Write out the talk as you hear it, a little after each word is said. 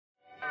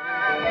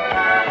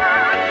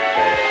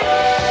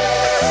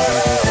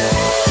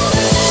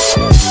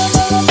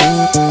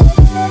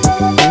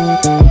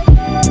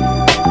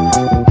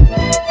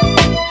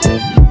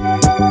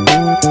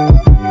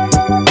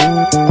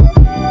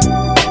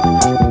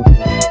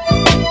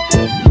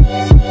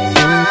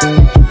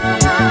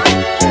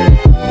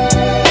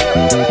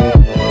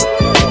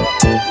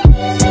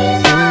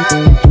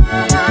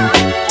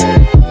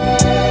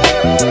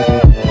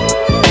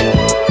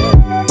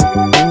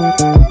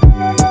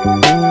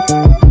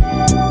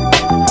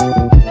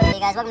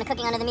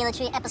Cooking Under the Milo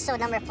Tree,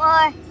 episode number 4.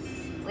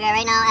 We are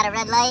right now at a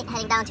red light,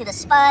 heading down to the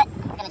spot.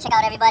 We're gonna check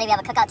out everybody. We have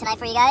a cookout tonight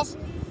for you guys.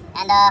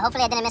 And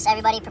hopefully I didn't miss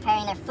everybody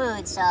preparing their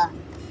food, so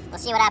we'll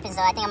see what happens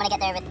though. I think I'm gonna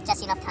get there with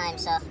just enough time,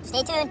 so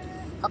stay tuned.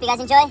 Hope you guys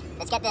enjoy.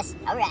 Let's get this.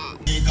 All right.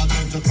 Just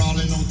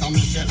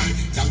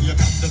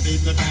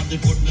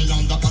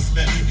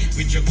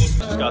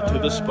got to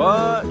the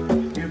spot.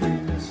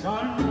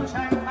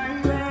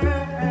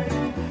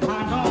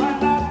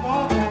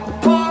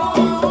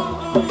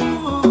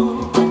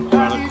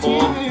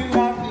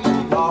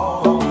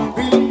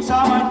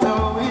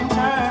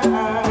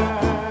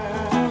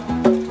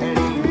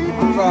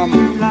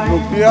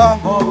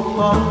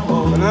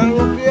 Banana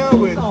lumpia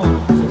with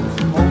Uncle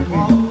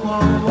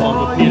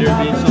Peter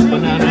made some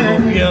banana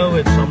lumpia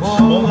with some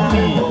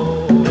smoky.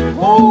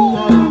 Mahalo,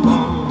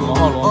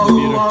 Uncle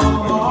Peter.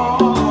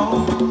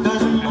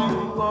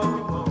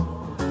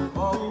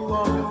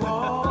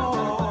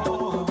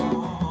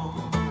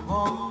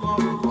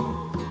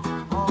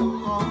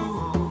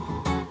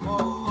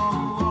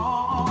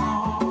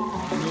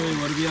 Hey,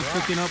 what do we have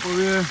cooking up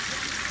over here?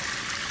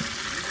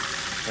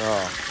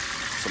 Oh,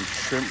 some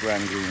shrimp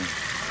rangoon.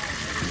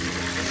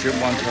 Shrimp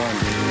wonton.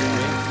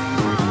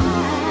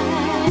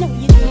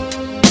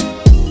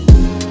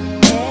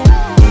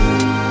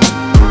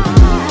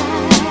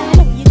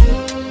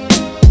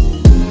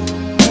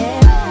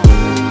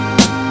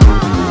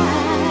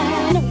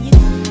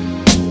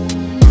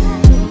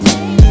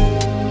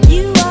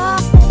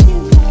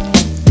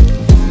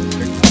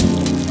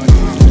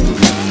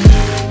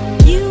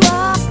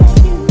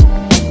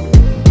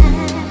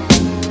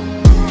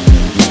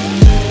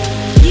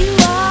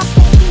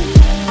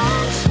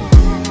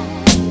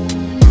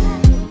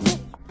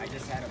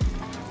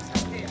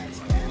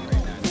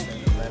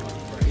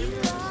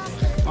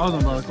 That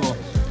was about cool.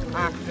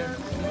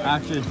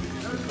 Action.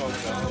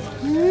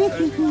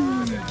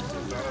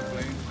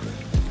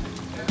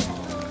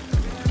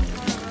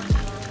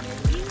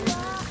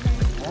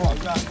 Oh,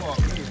 that's cool.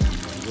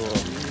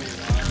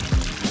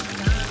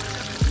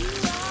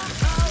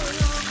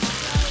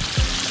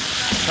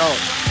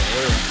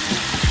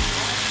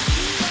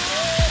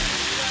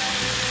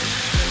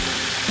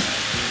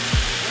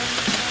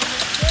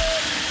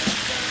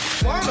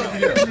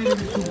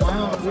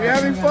 We're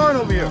having fun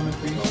over here.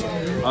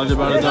 How's it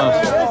about to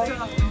dust?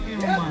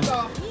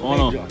 Oh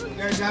no.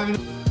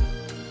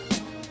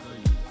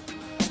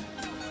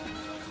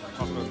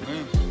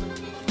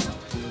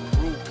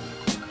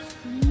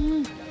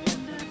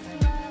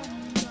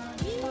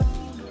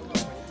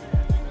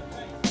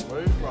 Where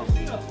are you from?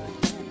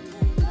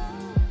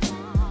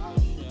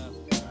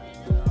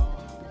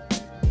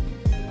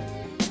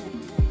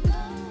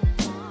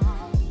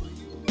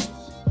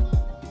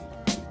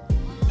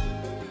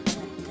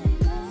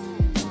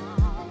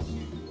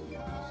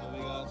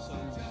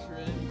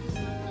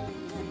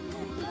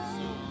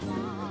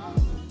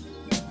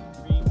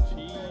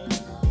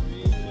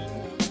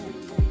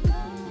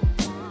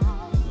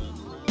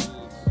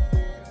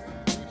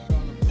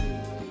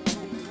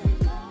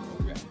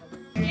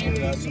 We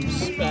got some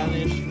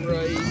Spanish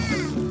rice.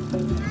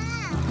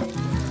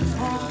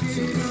 Got some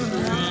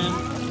shrimp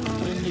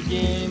in the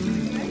game.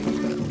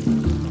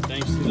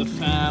 Thanks to the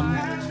fam.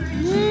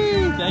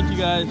 Woo! Thank you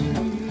guys.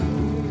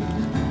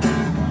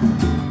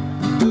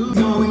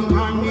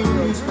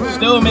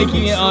 Still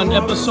making it on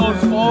episode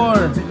 4.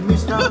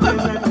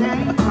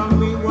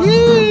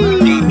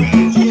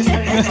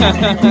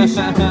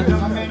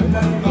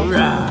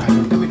 Alright.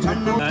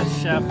 That's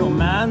Chef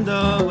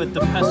Amanda with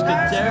the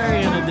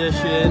pescatarian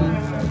edition.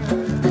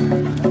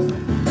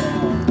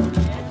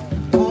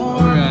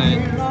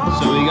 Alright,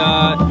 so we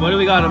got, what do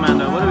we got,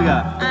 Amanda? What do we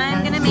got?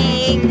 I'm gonna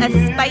make a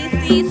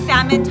spicy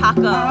salmon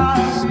taco.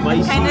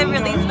 Spicy. Kind of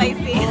really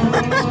spicy.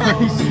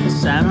 Spicy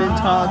salmon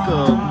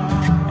taco.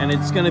 And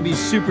it's gonna be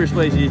super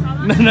spicy. No.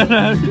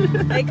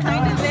 It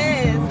kind of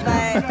is,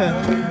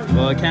 but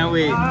Well, I can't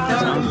wait.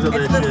 Sounds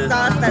delicious. it's the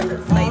sauce that's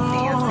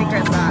spicy, a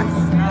secret sauce.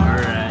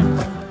 Alright,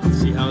 let's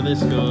see how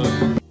this goes.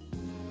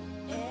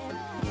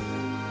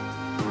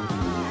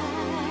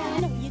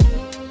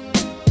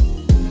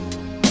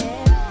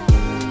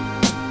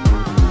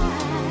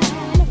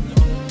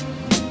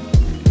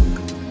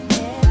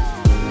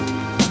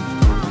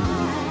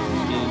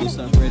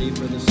 Stuff ready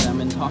for the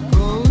salmon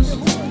tacos.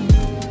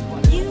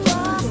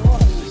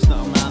 Sister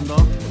Amanda.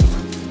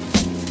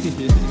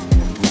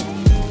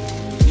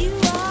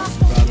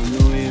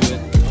 Ratatouille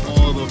with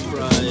all the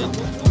fried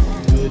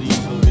goodies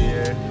over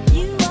here.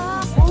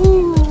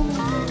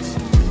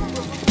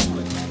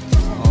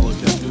 All of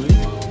Ratatouille.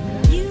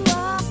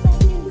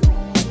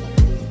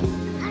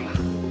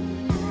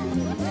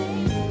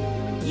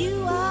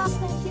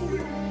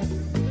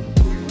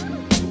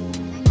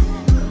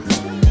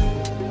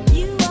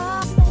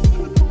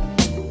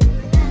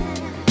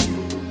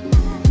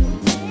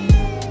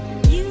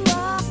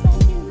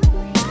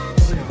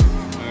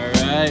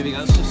 Alright, we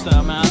got Sister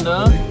Amanda.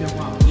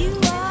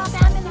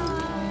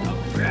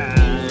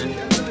 Alright.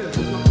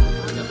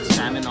 We got the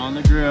salmon on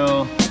the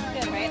grill.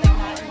 Good, right? Like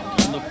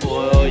that. On the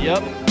foil,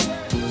 yep.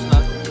 It's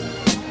not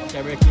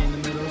directly in the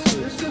middle, so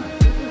it's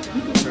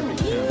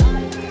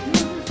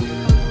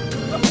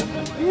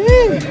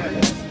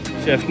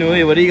Chef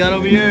Nui, what do you got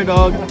over here,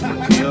 dog?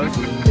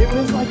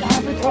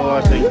 Oh,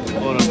 I think.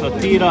 Oh, the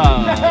tortilla.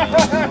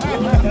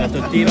 The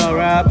tortilla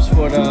wraps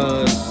for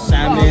the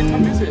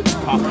salmon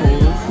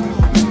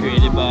tacos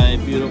created by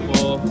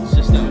beautiful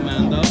Sister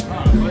Amanda.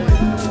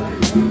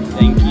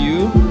 Thank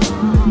you.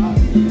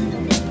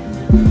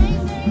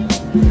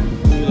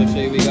 Ooh, looks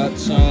like we got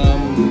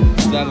some,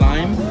 is that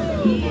lime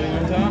going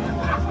on top?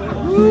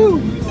 Woo!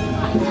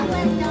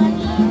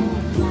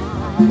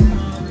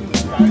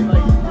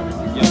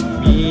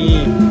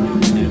 Yummy.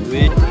 Can't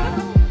wait.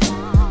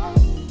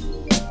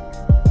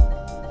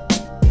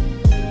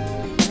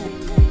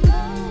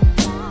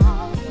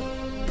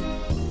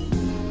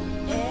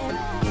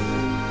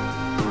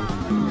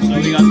 So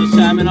we got the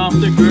salmon off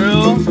the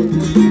grill.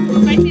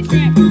 Spicy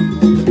shrimp.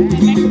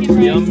 Mexican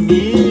rice.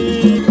 Yummy.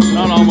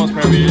 Not almost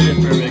perfect, it is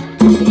perfect.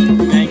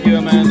 Thank you,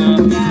 Amanda.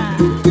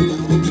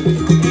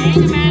 Thank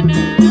you, Amanda.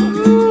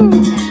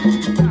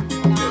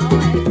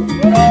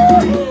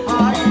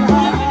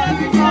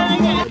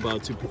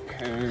 About to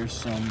prepare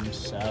some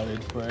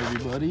salad for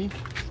everybody.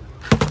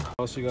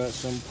 Also got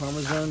some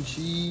Parmesan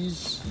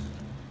cheese.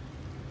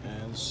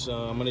 And so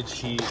I'm gonna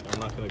cheat. I'm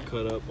not gonna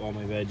cut up all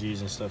my veggies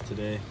and stuff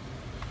today.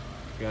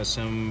 Got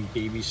some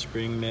baby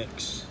spring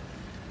mix,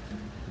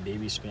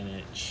 baby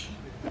spinach.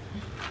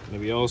 And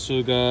we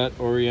also got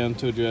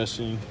Oriental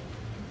dressing.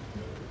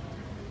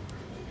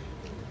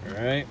 All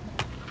right,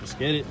 let's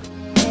get it.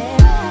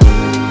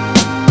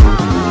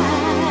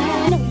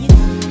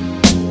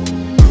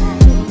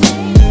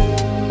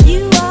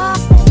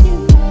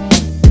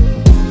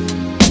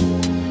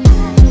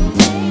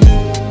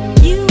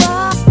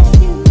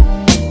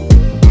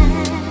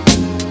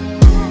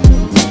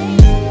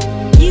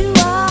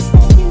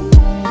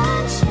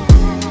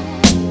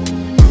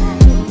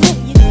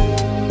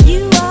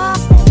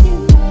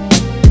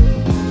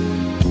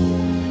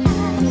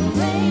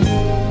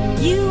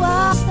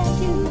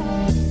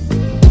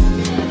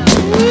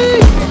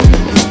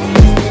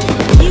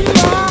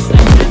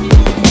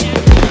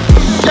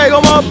 Shake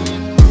 'em up.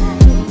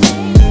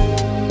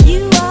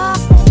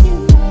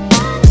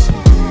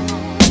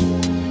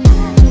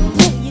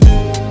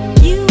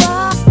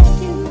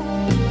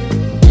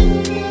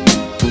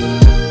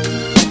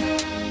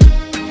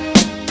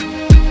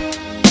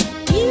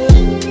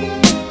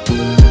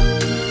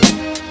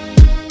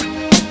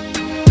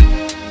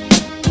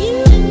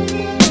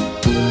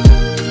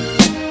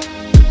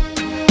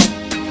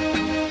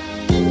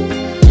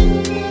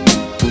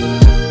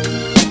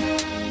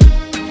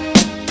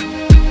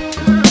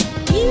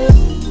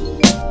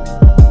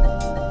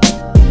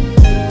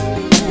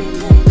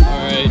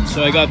 So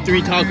I got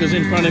 3 tacos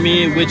in front of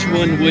me. Which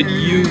one would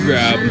you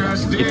grab?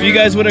 If you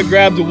guys would have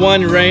grabbed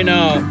one right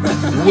now,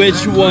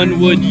 which one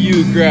would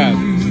you grab?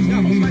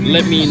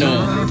 Let me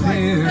know.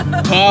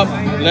 Top,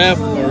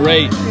 left, or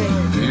right?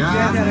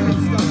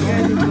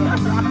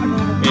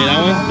 Hey,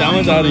 that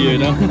one's out of here,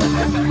 no?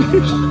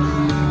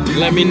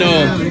 Let me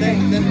know,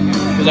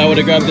 because I would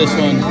have grabbed this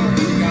one.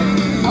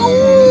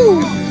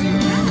 Oh!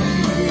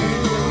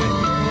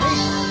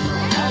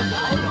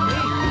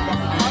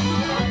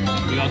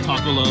 We got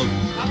taco love.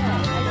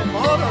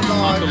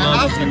 Taco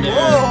love is in there.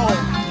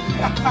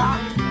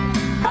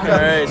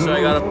 Alright, so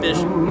I got a fish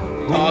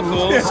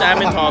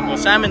taco,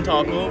 salmon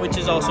taco, which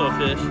is also a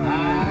fish,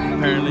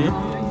 apparently.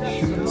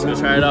 Let's go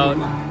try it out.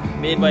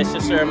 Made by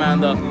Sister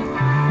Amanda.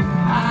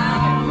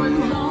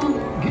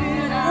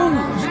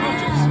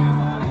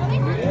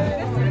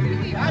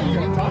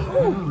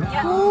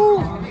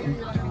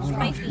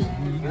 Spicy.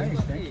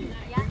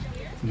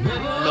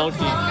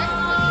 Milky.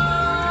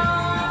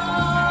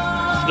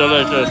 It's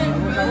delicious.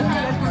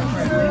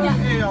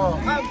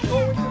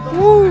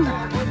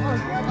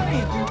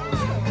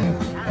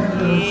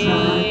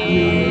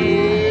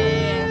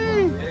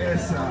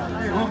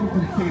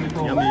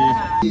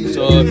 Yummy.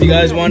 So if you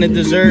guys wanted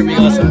dessert, we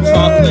got some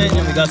chocolate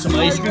and we got some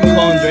ice cream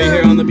cones right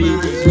here on the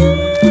beach.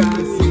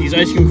 These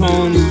ice cream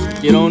cones,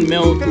 you don't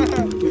melt,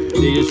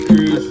 they just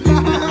cruise.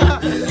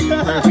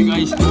 Perfect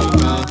ice cream,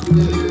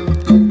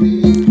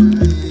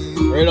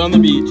 right on the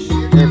beach.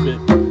 Perfect.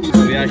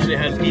 So we actually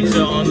had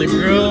pizza on the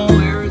grill. I'm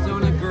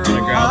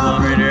gonna grab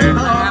one right here.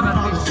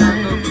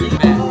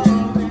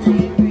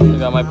 I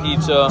got my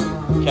pizza.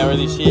 Can't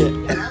really see it.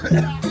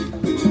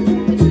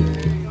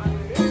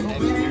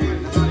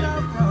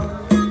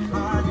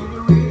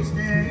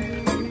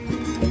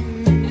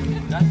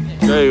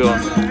 There you go.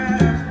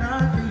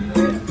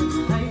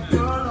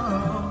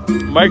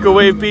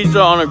 Microwave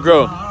pizza on a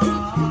grill.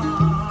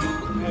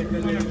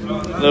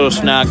 Little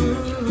snack.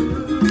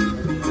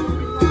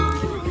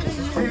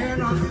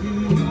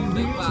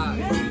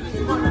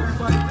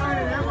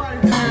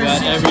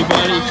 Got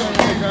everybody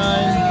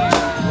trying.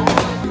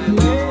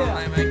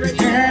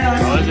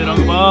 How is it,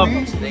 Uncle Bob?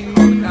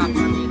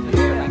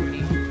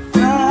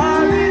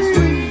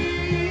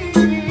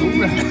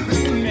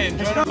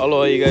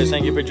 Aloha, you guys.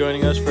 Thank you for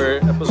joining us for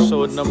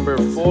episode number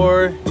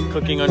 4,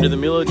 Cooking Under the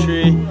Milo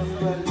Tree.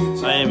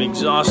 I am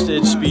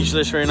exhausted,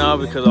 speechless right now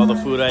because all the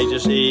food I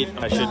just ate.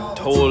 I should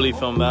totally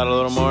film that a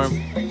little more,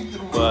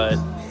 but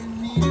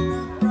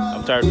I'm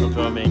tired from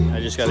filming. I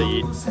just gotta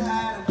eat.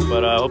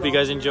 But I hope you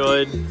guys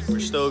enjoyed.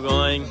 We're still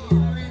going.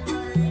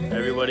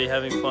 Everybody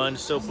having fun,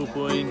 still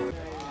poo-pooing.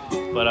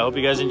 But I hope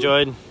you guys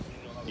enjoyed.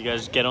 You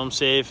guys get home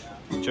safe.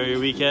 Enjoy your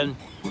weekend.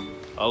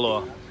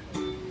 Aloha.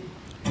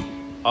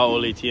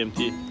 Aoli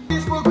TMT.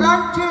 This for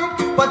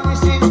granted, but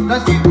this is the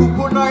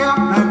Sikupunaya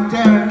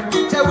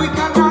plantain. So we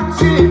cannot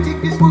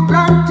take this for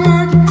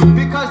granted,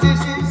 because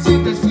this is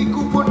the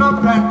Sikupuna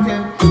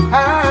plantain.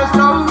 As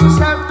now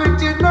 7th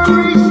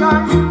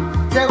generation,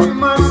 that we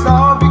must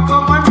all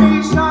become a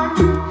nation,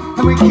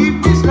 and we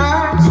keep this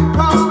land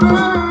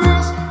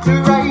prosperous, to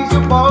rise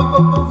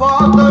above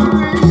all the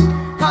rest.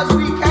 Cause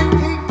we can't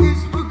take this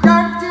for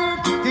granted.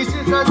 This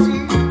is the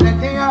seed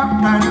that they are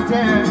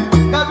planted.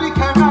 Cause we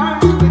cannot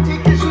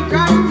take this for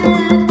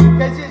granted.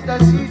 This is the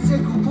seed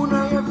that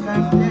Kupunaya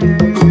planted.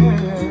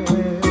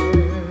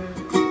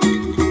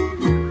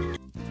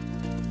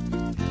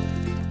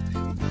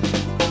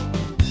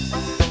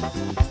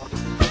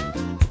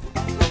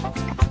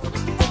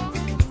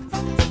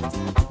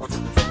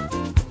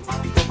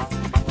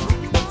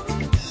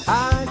 I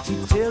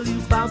should tell you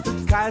about the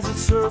guys that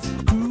surf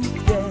crew,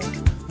 yeah.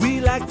 We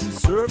like to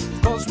surf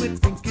cause we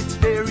think it's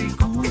very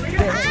cool,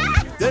 yeah.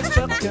 There's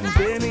Chuck and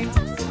Benny,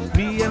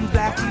 me and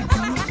Blackie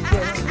too,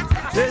 yeah.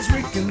 There's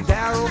Rick and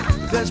Darryl,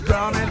 there's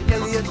Brown and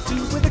Elliot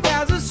too. With the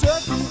guys that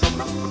surf crew,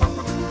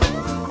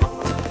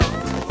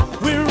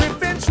 we're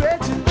ripping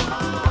treasure.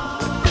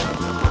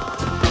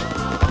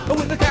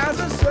 With the guys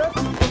that surf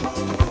crew,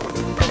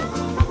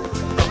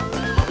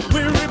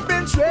 we're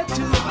ripping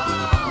treasure.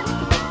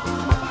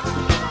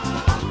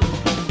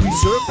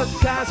 Surf the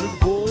guys that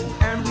go